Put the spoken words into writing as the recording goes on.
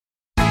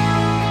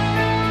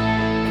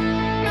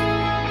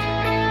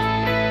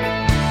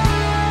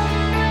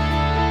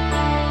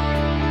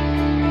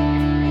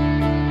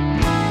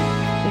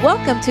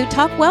Welcome to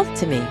Talk Wealth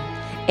to Me,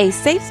 a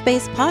safe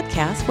space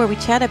podcast where we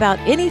chat about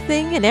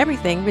anything and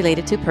everything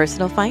related to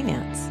personal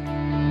finance.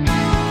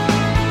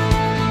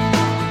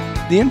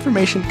 The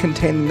information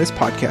contained in this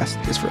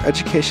podcast is for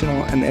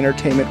educational and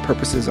entertainment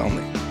purposes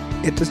only.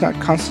 It does not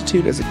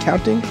constitute as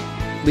accounting,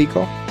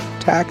 legal,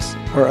 tax,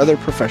 or other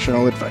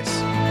professional advice.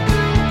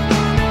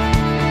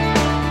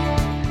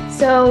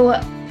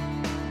 So,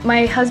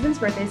 my husband's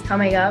birthday is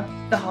coming up.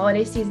 The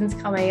holiday season's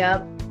coming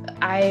up.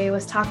 I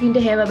was talking to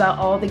him about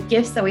all the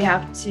gifts that we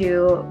have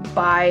to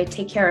buy,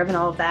 take care of, and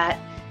all of that.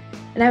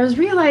 And I was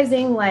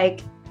realizing,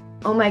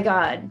 oh my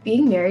God,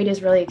 being married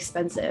is really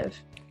expensive.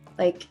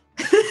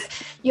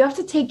 You have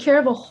to take care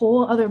of a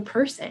whole other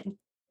person.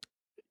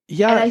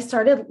 Yeah. And I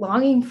started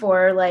longing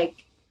for, I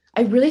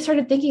really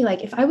started thinking,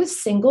 if I was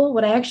single,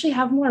 would I actually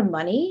have more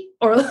money?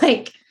 Or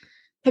have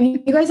you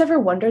guys ever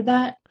wondered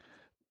that?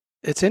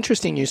 It's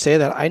interesting you say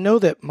that. I know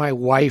that my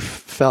wife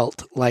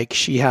felt like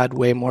she had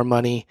way more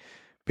money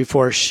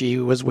before she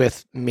was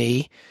with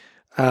me.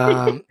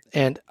 But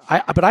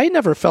I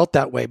never felt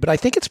that way. But I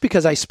think it's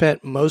because I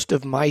spent most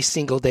of my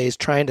single days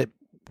trying to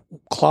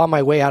claw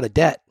my way out of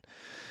debt.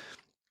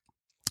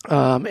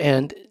 At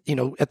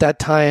that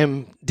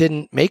time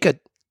didn't make a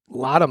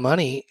lot of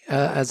money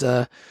as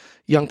a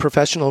young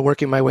professional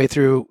working my way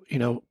through,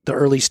 the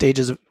early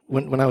stages of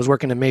when I was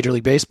working in Major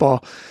League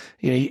Baseball.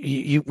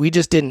 We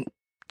just didn't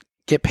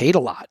get paid a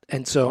lot.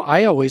 And so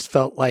I always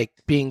felt like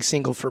being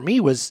single for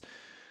me was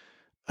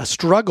a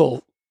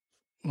struggle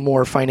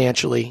more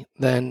financially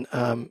than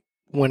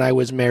when I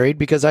was married,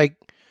 because I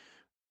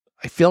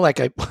feel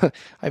like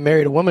I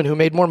married a woman who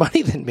made more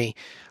money than me.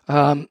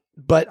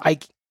 But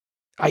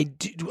I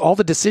do, all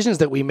the decisions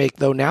that we make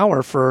though now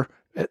are for,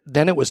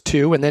 then it was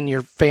two, and then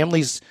your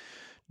family's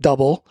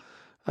double.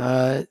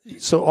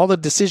 So all the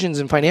decisions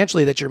and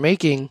financially that you're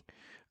making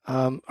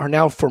are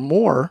now for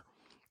more.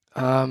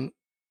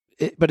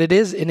 But it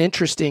is an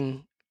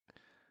interesting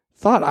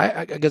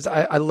thought. Because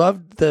I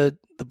loved the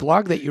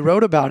blog that you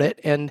wrote about it,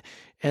 and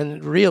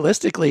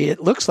realistically, it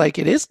looks like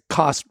it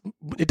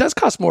does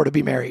cost more to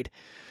be married.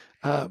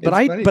 But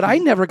I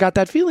never got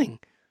that feeling.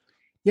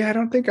 Yeah, I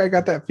don't think I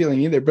got that feeling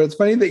either. But it's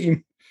funny that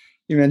you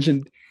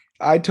mentioned,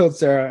 I told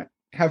Sarah,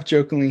 half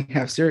jokingly,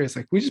 half serious,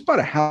 we just bought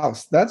a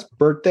house. That's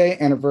birthday,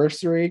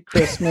 anniversary,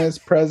 Christmas,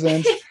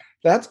 presents.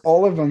 That's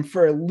all of them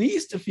for at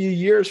least a few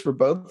years for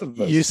both of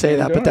us. You say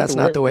that, but that's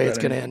not the way it's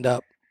going to end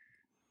up.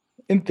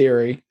 In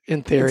theory.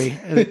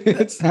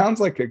 It sounds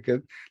like a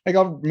good,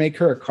 I'll make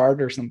her a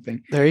card or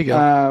something. There you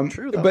go.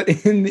 True, but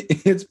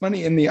it's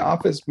funny, in the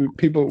office, when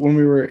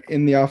we were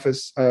in the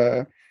office,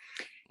 and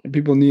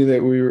people knew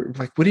that we were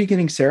like, what are you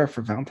getting Sarah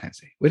for Valentine's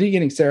Day? What are you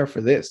getting Sarah for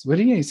this? What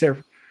are you getting Sarah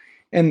for?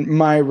 And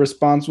my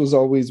response was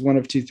always one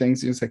of two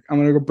things. It was I'm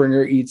going to go bring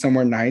her eat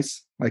somewhere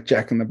nice, like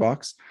Jack in the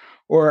Box,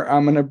 or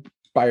I'm going to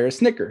buy her a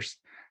Snickers.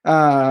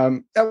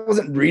 That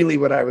wasn't really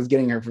what I was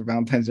getting her for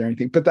Valentine's or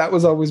anything, but that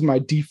was always my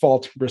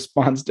default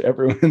response to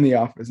everyone in the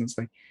office. And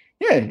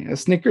it's a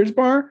Snickers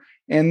bar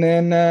and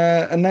then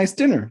a nice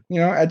dinner,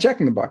 at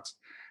Jack in the Box.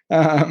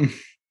 I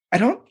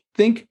don't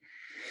think,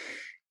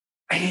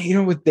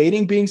 with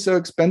dating being so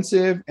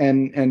expensive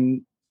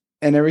and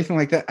everything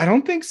like that, I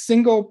don't think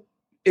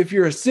if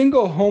you're a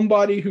single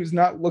homebody who's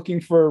not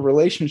looking for a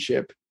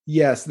relationship,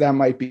 yes, that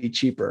might be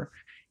cheaper.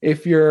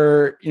 If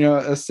you're,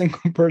 a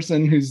single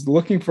person who's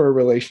looking for a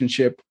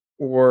relationship,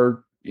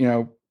 or,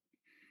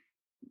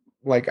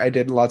 like I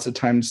did lots of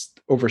times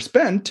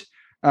overspent,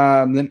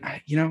 then,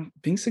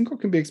 being single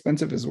can be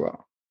expensive as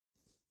well.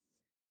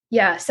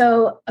 Yeah.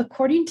 So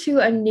according to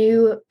a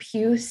new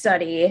Pew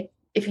study,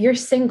 if you're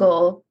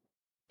single,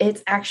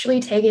 it's actually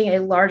taking a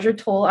larger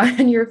toll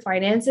on your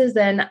finances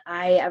than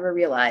I ever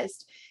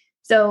realized.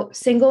 So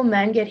single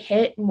men get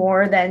hit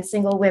more than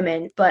single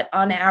women, but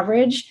on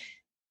average,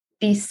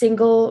 the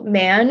single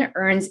man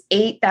earns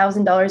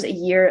 $8,000 a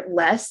year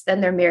less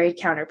than their married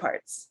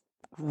counterparts.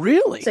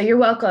 Really? So you're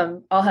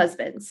welcome, all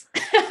husbands.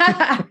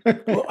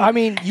 Well,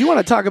 you want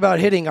to talk about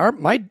hitting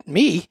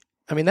me?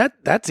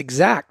 That's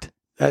exact.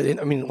 I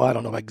don't know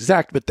about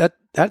exact, but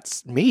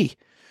that's me.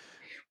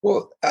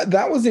 Well,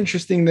 that was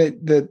interesting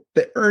that the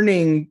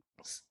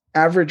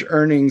average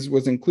earnings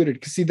was included.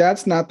 Because see,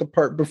 that's not the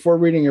part. Before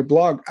reading your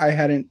blog, I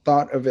hadn't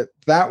thought of it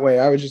that way.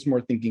 I was just more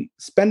thinking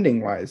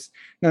spending wise,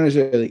 not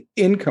necessarily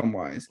income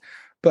wise.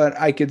 But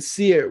I could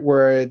see it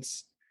where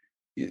it's,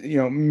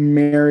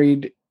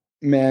 married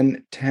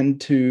men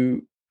tend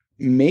to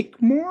make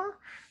more,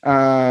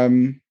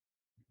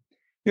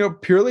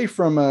 purely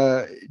from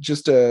I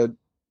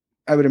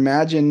would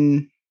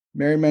imagine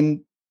married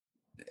men,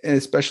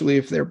 especially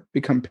if they're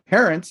become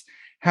parents,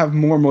 have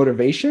more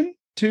motivation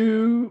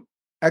to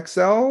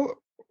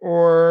excel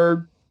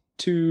or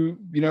to,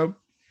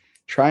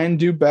 try and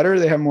do better.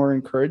 They have more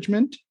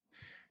encouragement.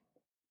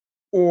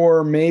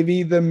 Or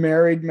maybe the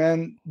married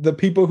men, the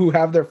people who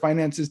have their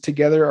finances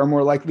together, are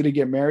more likely to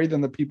get married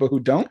than the people who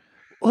don't.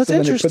 Well, it's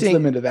interesting. It puts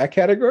them into that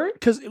category.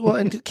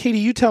 And Katie,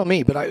 you tell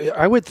me, but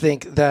I would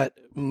think that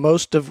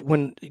most of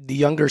when the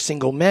younger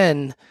single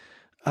men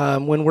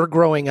when we're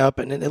growing up,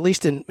 and at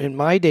least in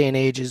my day and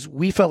age, is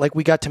we felt like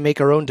we got to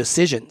make our own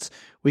decisions.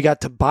 We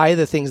got to buy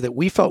the things that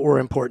we felt were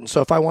important.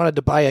 So if I wanted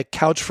to buy a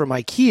couch from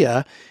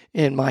IKEA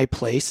in my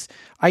place,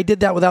 I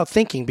did that without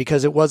thinking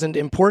because it wasn't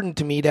important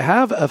to me to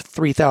have a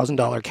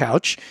 $3,000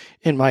 couch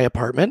in my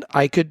apartment.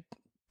 I could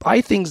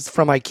buy things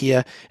from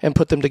IKEA and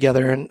put them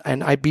together,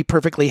 and I'd be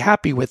perfectly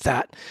happy with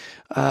that.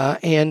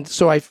 And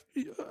so I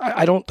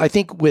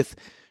think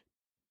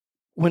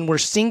when we're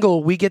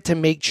single, we get to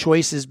make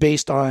choices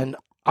based on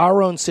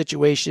our own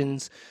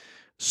situations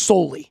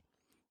solely.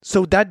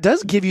 So that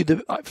does give you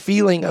the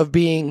feeling of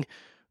being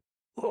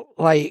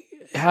like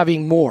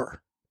having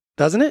more,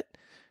 doesn't it?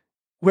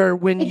 Where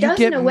when you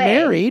get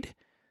married,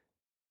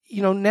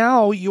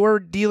 now you're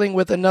dealing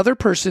with another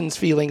person's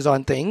feelings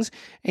on things,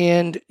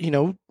 and,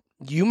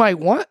 you might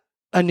want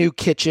a new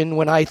kitchen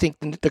when I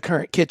think the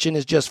current kitchen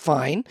is just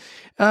fine.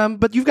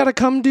 But you've got to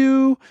come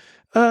to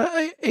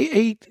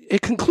a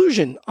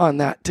conclusion on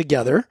that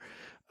together,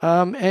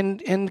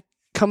 and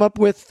come up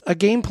with a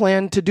game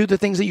plan to do the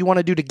things that you want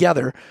to do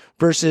together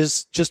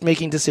versus just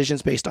making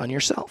decisions based on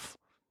yourself.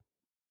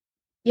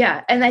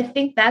 Yeah. And I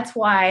think that's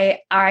why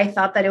I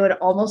thought that it would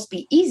almost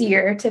be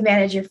easier to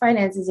manage your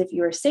finances if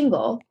you were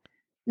single,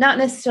 not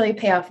necessarily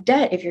pay off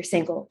debt if you're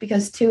single,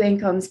 because 2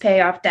 incomes pay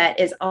off debt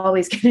is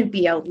always going to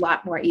be a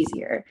lot more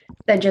easier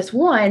than just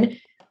one.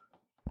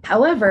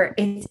 However,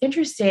 it's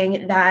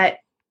interesting that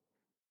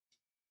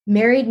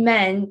married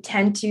men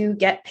tend to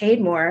get paid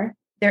more.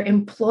 They're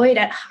employed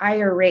at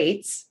higher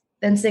rates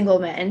than single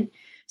men.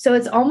 So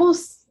it's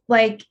almost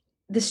like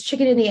this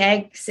chicken and the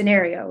egg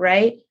scenario,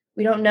 right?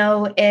 We don't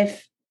know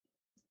if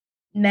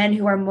men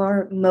who are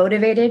more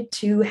motivated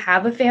to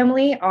have a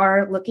family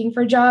are looking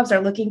for jobs,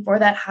 are looking for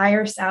that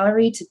higher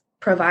salary to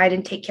provide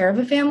and take care of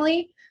a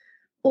family,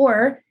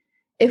 or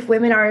if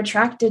women are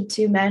attracted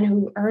to men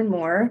who earn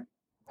more,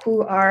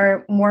 who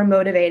are more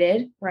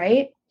motivated,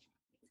 right?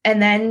 And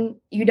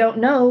then you don't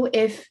know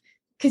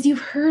because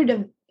you've heard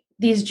of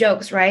these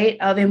jokes, right?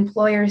 Of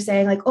employers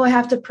saying like, oh, I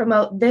have to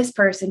promote this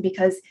person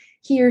because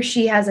he or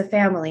she has a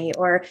family,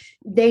 or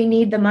they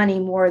need the money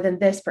more than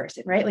this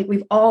person, right? Like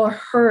we've all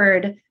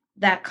heard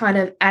that kind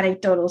of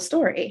anecdotal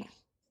story.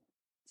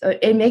 So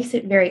it makes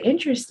it very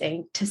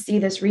interesting to see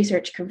this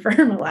research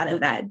confirm a lot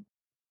of that.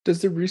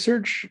 Does the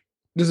research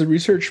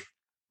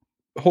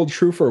hold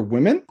true for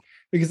women?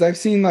 Because I've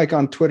seen like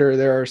on Twitter,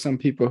 there are some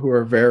people who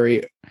are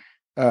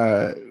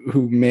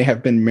who may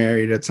have been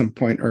married at some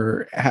point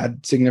or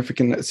had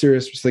significant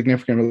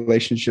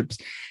relationships.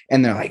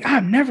 And they're like,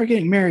 I'm never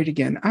getting married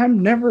again.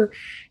 I'm never,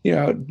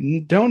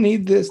 don't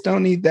need this,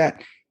 don't need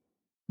that.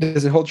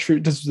 Does it hold true?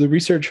 Does the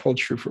research hold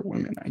true for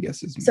women? I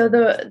guess so.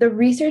 The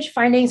research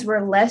findings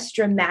were less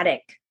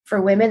dramatic for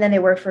women than they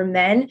were for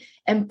men.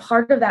 And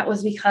part of that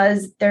was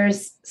because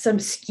there's some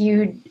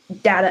skewed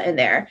data in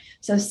there.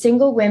 So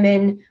single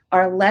women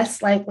are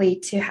less likely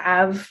to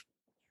have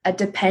a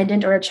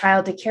dependent or a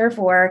child to care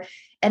for.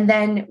 And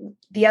then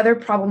the other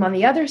problem on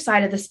the other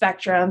side of the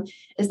spectrum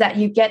is that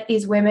you get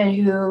these women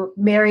who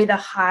marry the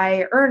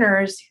high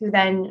earners who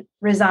then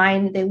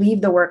resign, they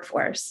leave the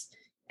workforce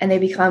and they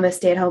become a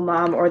stay-at-home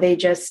mom, or they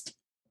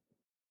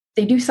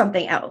do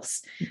something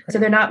else. Right. So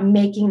they're not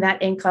making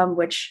that income,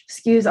 which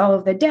skews all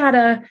of the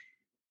data.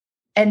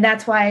 And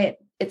that's why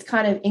it's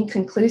kind of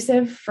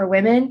inconclusive for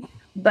women.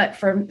 But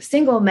for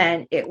single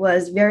men, it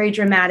was very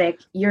dramatic.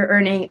 You're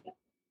earning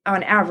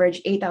on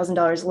average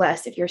 $8,000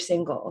 less if you're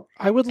single.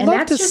 I would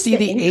love to see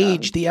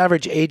the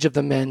average age of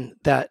the men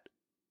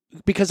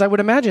because I would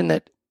imagine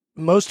that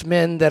most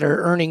men that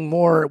are earning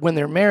more when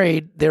they're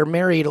married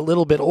a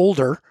little bit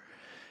older.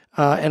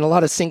 And a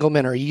lot of single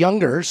men are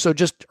younger. So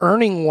just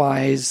earning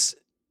wise,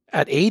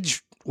 at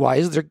age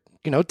wise,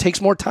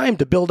 takes more time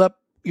to build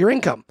up your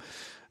income.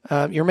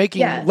 You're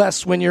making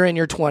less when you're in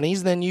your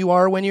 20s than you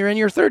are when you're in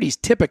your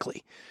 30s,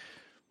 typically.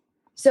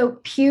 So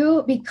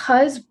Pew,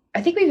 because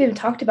I think we've even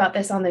talked about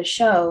this on the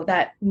show,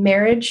 that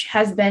marriage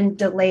has been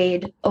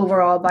delayed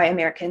overall by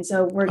Americans.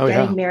 So we're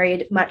getting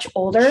married much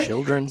older.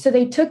 Children. So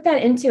they took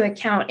that into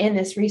account in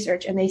this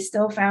research, and they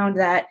still found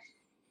that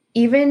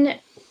even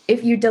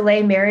if you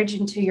delay marriage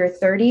into your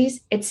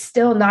 30s, it's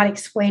still not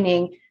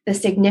explaining the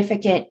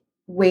significant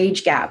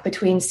wage gap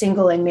between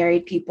single and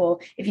married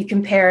people. If you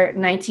compare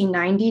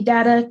 1990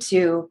 data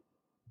to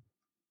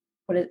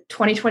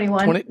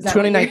 2021?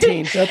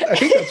 2019. I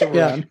think that's what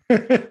we're on.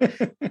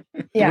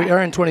 Yeah. We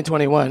are in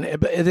 2021.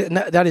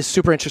 That is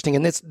super interesting.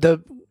 And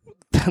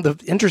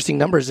the interesting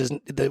numbers is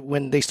that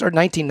when they started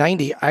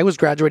 1990, I was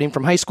graduating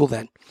from high school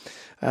then.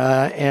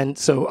 And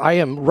so I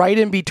am right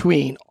in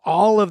between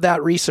all of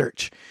that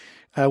research.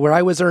 Where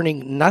I was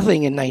earning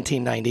nothing in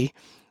 1990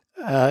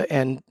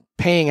 and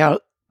paying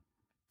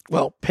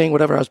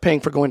whatever I was paying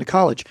for going to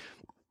college,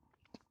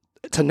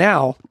 to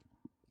now,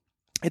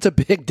 it's a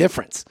big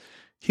difference,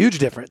 huge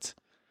difference.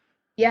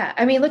 Yeah.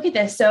 I mean, look at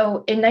this.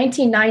 So in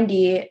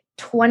 1990,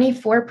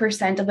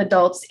 24% of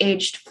adults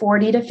aged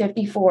 40 to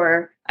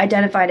 54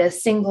 identified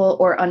as single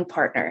or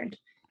unpartnered.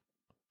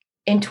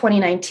 In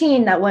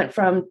 2019, that went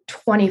from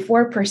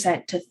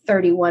 24% to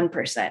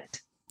 31%.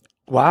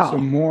 Wow. So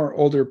more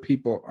older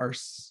people are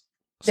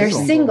They're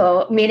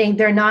single, meaning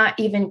they're not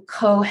even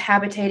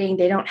cohabitating.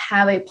 They don't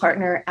have a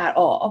partner at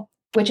all,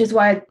 which is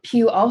why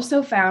Pew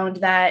also found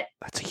that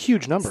that's a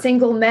huge number.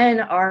 Single men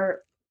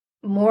are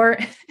more,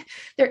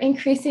 they're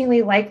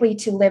increasingly likely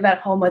to live at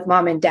home with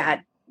mom and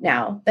dad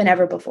now than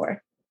ever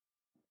before.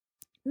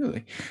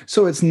 Really?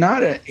 So it's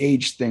not an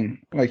age thing,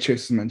 like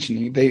Chase was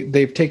mentioning.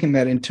 They've taken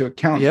that into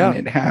account, and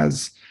it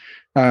has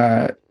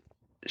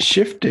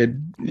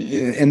shifted,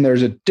 and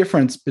there's a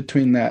difference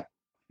between that.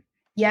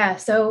 Yeah.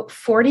 So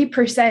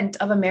 40%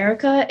 of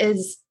America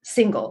is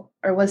single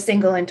or was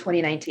single in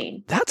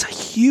 2019. That's a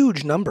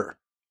huge number.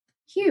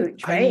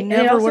 Huge, right? I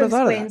never would have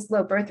thought of that. And it also explains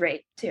low birth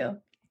rate too.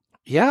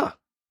 Yeah.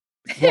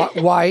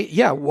 Why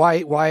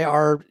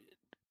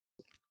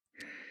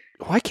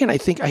can't I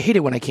think? I hate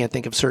it when I can't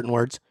think of certain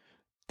words.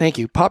 Thank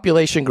you.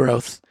 Population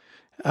growth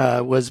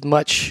was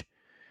much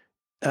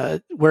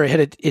where it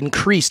had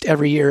increased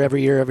every year.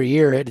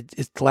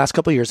 The last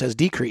couple of years has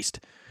decreased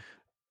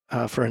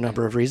for a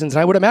number of reasons.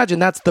 And I would imagine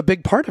that's the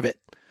big part of it.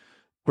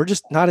 We're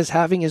just not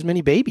having as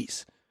many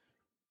babies.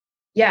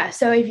 Yeah.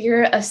 So if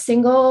you're a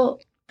single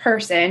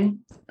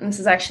person, and this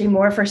is actually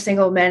more for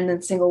single men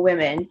than single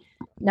women,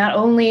 not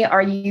only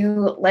are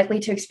you likely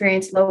to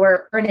experience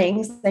lower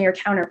earnings than your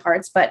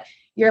counterparts, but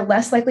you're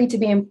less likely to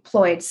be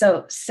employed.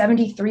 So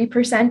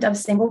 73% of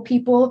single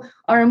people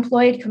are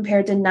employed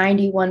compared to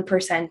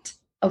 91%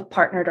 of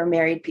partnered or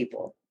married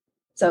people.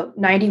 So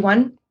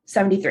 91,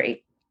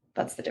 73,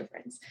 that's the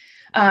difference.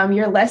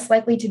 You're less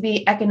likely to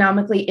be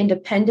economically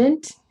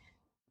independent,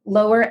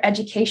 lower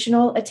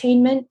educational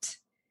attainment,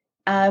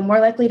 more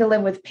likely to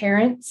live with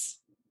parents.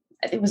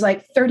 It was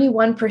like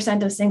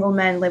 31% of single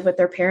men live with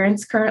their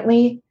parents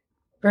currently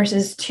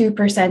versus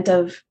 2%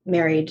 of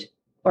married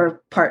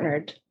or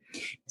partnered.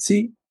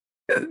 See,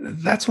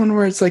 that's one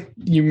where it's like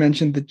you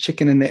mentioned the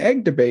chicken and the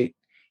egg debate.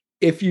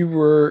 If you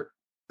were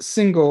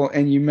single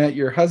and you met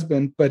your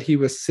husband, but he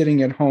was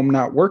sitting at home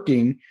not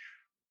working,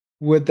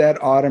 would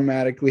that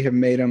automatically have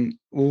made him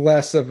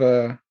less of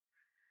a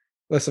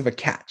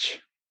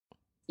catch?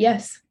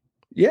 Yes.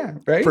 Yeah,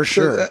 right? For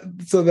sure.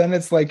 So then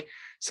it's like,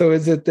 so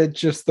is it that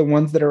just the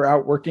ones that are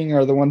out working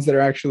are the ones that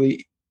are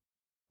actually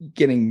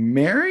getting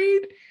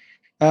married?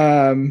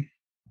 And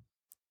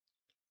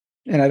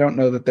I don't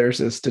know that there's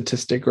a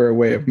statistic or a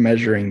way of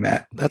measuring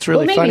that. That's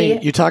really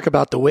funny. You talk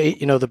about the way,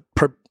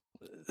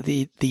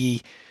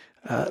 the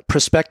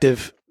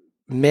prospective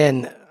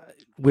men.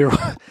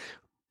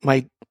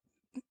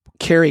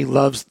 Carrie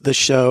loves the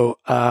show.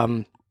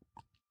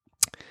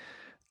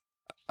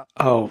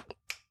 Oh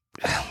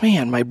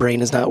man, my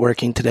brain is not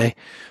working today.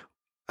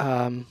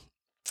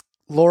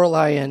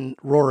 Lorelai and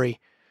Rory.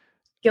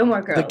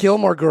 Gilmore Girls. The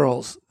Gilmore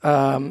Girls.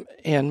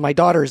 And my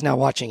daughter is now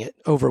watching it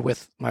over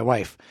with my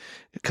wife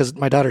because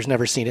my daughter's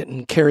never seen it.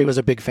 And Carrie was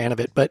a big fan of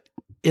it. But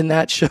in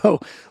that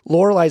show,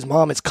 Lorelai's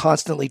mom is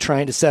constantly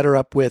trying to set her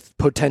up with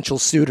potential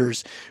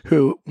suitors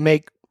who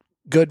make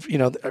good,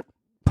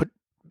 put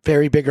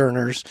very big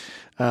earners,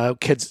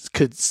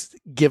 could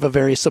give a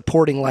very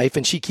supporting life.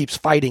 And she keeps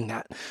fighting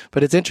that.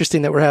 But it's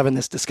interesting that we're having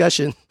this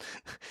discussion.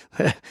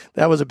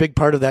 That was a big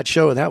part of that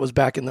show. And that was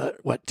back in the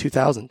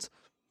 2000s.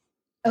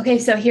 Okay,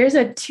 so here's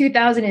a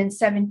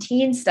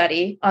 2017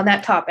 study on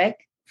that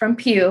topic from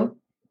Pew.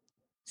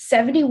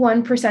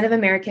 71% of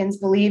Americans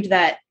believed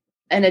that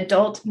an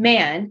adult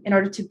man, in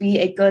order to be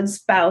a good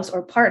spouse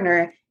or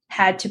partner,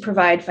 had to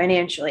provide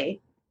financially.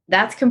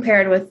 That's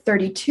compared with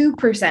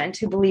 32%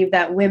 who believe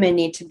that women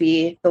need to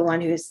be the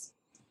one who's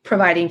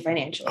providing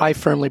financially. I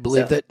firmly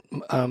believe that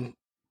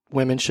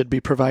women should be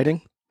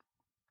providing.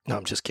 No,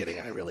 I'm just kidding.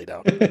 I really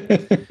don't.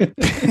 It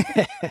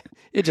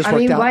just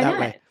worked out that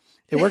way.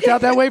 It worked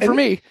out that way for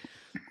me.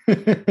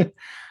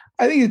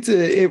 I think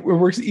it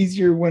works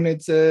easier when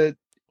it's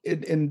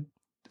in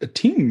a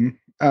team.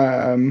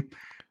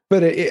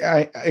 But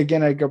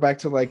I go back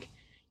to like,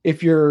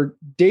 if you're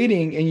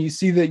dating and you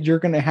see that you're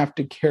going to have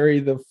to carry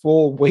the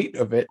full weight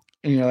of it,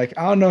 and you're like,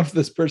 I don't know if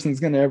this person's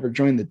going to ever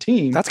join the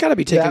team. That's got to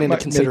be taken into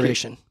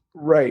consideration.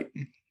 Right.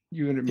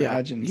 You would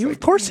imagine. Of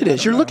course it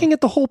is. You're looking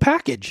at the whole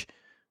package.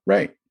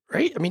 Right.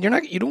 Right. I mean,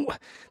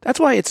 that's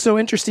why it's so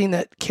interesting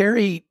that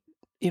Carrie,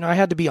 I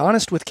had to be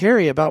honest with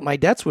Carrie about my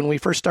debts when we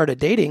first started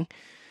dating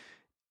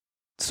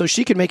so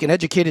she could make an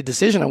educated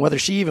decision on whether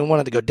she even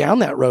wanted to go down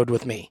that road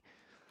with me.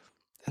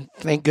 And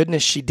thank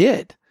goodness she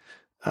did.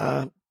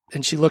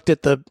 And she looked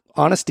at the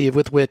honesty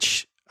with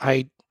which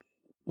I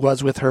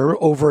was with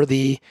her over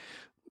the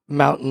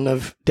mountain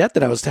of debt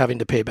that I was having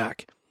to pay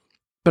back.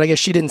 But I guess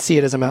she didn't see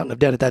it as a mountain of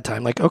debt at that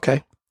time. Like,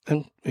 okay,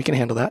 and we can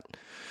handle that.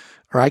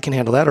 Or I can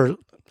handle that. Or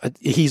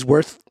he's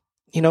worth,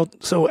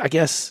 so I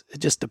guess it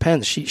just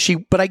depends.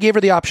 But I gave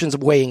her the options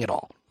of weighing it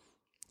all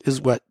is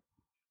what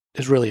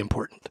is really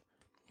important.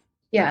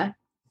 Yeah.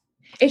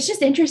 It's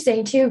just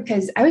interesting too,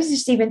 because I was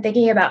just even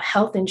thinking about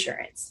health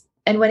insurance.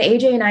 And when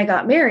AJ and I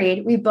got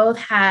married, we both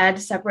had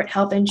separate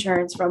health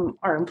insurance from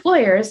our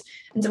employers.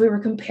 And so we were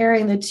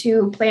comparing the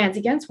two plans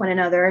against one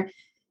another.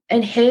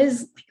 And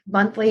his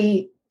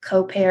monthly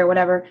copay or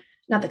whatever,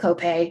 not the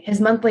copay,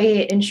 his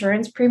monthly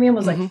insurance premium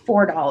was like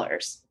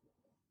 $4.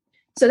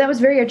 So that was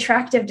very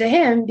attractive to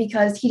him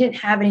because he didn't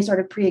have any sort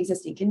of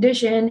pre-existing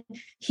condition.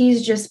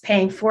 He's just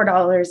paying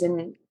 $4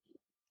 and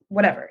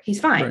whatever,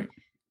 he's fine. Right.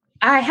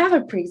 I have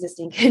a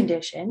pre-existing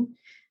condition.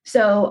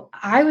 So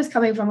I was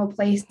coming from a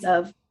place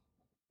of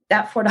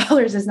that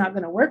 $4 is not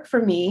going to work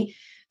for me.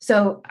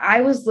 So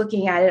I was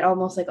looking at it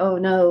almost like, oh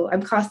no,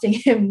 I'm costing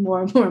him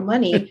more and more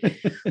money.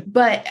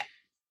 But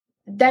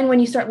then when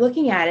you start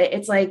looking at it,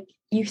 it's like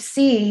you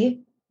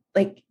see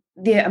like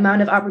the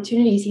amount of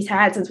opportunities he's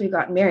had since we've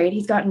gotten married.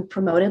 He's gotten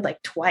promoted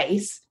like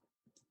twice.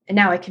 And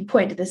now I can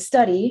point to this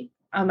study.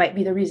 Might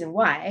be the reason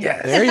why.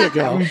 Yeah, there you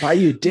go. I'll buy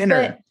you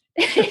dinner.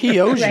 He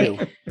owes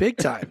you big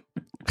time.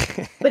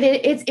 But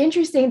it's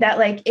interesting that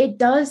like it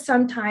does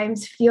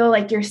sometimes feel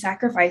like you're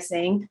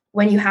sacrificing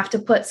when you have to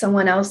put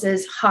someone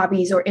else's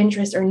hobbies or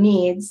interests or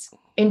needs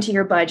into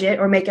your budget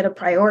or make it a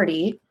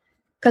priority,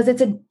 because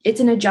it's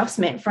an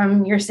adjustment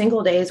from your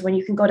single days when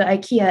you can go to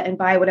IKEA and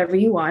buy whatever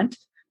you want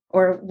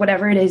or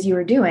whatever it is you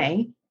were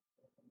doing.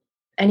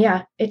 And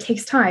yeah, it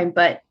takes time,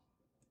 but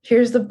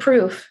here's the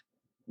proof.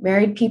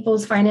 Married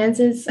people's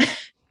finances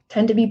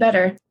tend to be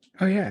better.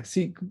 Oh, yeah.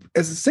 See,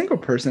 as a single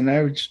person,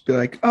 I would just be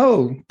like,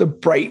 oh, the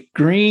bright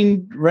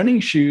green running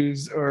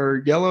shoes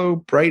or yellow,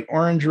 bright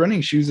orange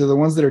running shoes are the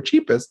ones that are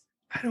cheapest.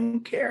 I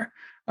don't care.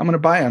 I'm going to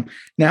buy them.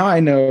 Now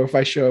I know if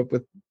I show up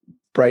with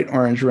bright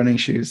orange running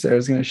shoes,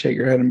 Sarah's going to shake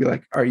her head and be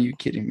like, are you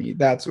kidding me?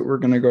 That's what we're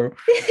going to go.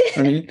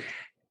 I mean,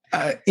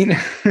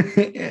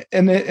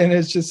 and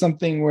it's just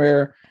something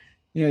where,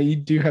 you know, you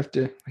do have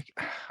to. Like,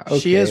 okay,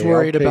 she is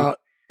worried about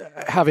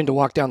having to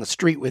walk down the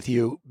street with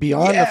you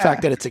beyond the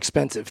fact that it's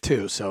expensive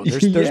too. So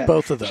there's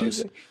both of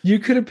those. Like, you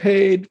could have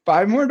paid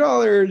 $5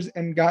 more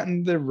and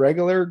gotten the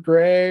regular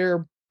gray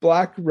or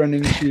black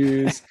running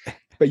shoes,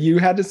 but you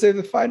had to save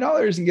the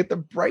 $5 and get the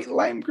bright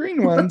lime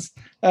green ones.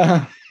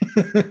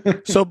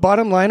 So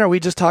bottom line, are we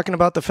just talking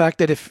about the fact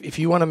that if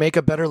you want to make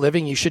a better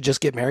living, you should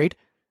just get married?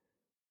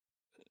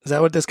 Is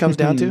that what this comes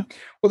down to?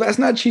 Well, that's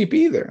not cheap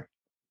either.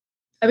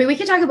 I mean, we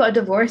could talk about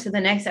divorce in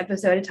the next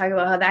episode and talk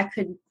about how that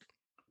could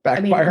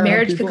backfire.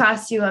 Marriage could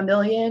cost you $1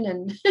 million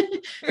and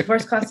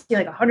divorce costs you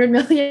like $100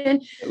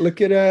 million.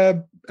 Look at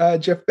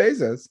Jeff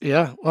Bezos.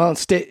 Yeah. Well,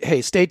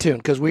 stay tuned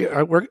because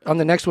we're on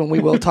the next one. We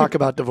will talk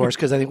about divorce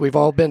because I think we've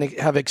all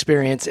have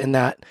experience in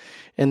that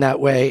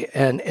way.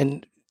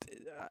 And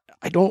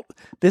I don't,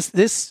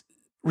 this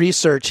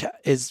research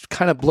is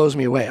kind of blows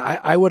me away.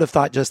 I would have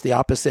thought just the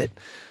opposite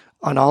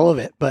on all of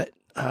it, but,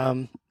 I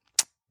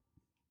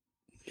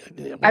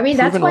mean,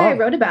 that's why I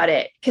wrote about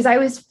it, because I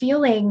was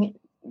feeling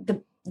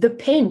the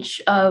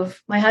pinch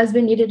of my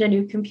husband needed a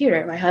new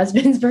computer. My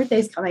husband's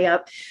birthday's coming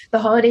up. The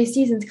holiday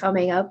season's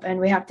coming up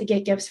and we have to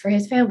get gifts for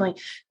his family.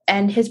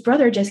 And his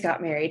brother just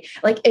got married.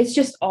 Like, it's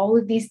just all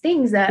of these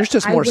things that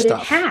I wouldn't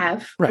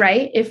have,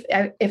 right?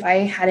 If I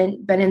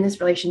hadn't been in this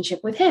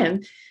relationship with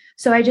him.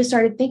 So I just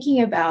started thinking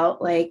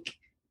about like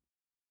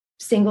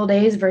single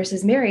days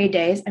versus married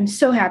days. I'm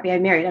so happy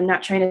I'm married. I'm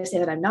not trying to say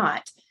that I'm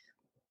not.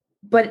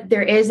 But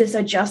there is this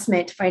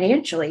adjustment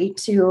financially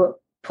to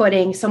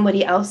putting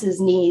somebody else's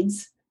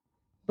needs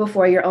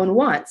before your own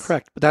wants.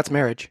 Correct. But that's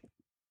marriage.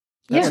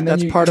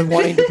 That's part of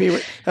wanting to be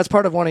that's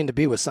part of wanting to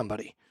be with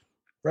somebody.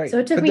 Right. So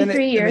it took me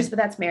 3 years, but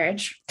that's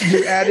marriage.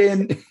 You add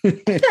in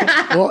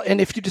well,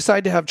 and if you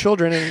decide to have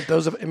children and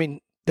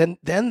then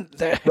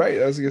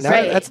right. I was gonna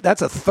say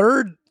that's a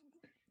third,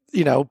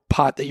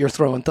 pot that you're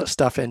throwing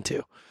stuff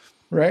into.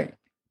 Right.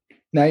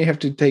 Now you have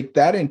to take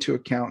that into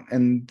account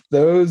and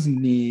those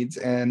needs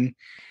and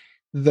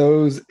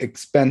those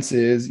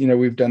expenses.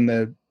 We've done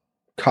the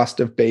cost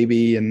of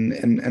baby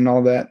and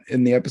all that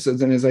in the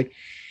episodes. And it's like,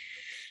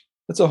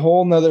 that's a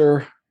whole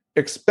nother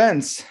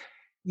expense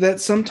that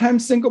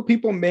sometimes single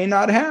people may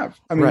not have.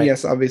 I mean,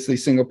 yes, obviously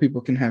single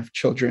people can have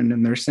children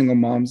and they're single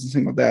moms and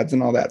single dads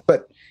and all that.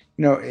 But,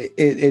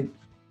 it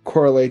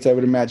correlates, I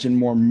would imagine,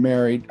 more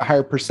a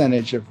higher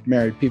percentage of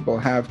married people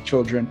have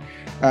children.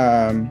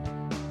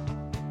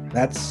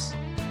 That's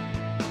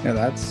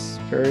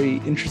very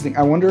interesting.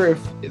 I wonder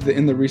if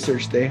in the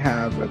research they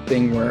have a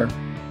thing where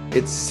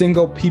it's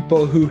single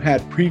people who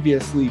had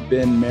previously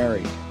been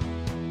married.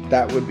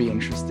 That would be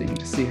interesting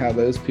to see how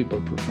those people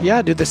perform.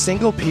 Yeah, do the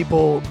single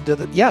people,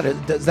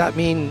 does that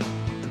mean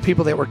the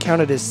people that were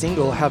counted as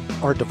single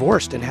are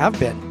divorced and have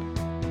been?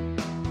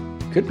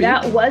 Could be.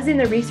 That was in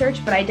the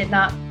research, but I did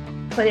not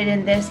put it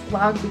in this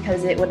blog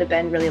because it would have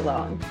been really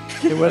long.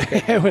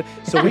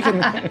 So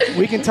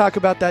we can talk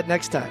about that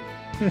next time.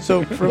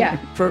 So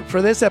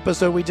for this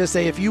episode, we just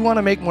say, if you want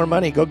to make more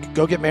money, go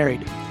get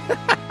married.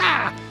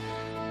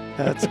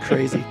 That's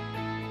crazy.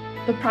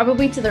 But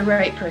probably to the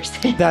right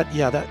person.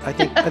 I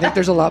think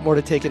there's a lot more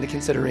to take into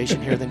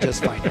consideration here than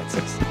just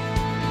finances.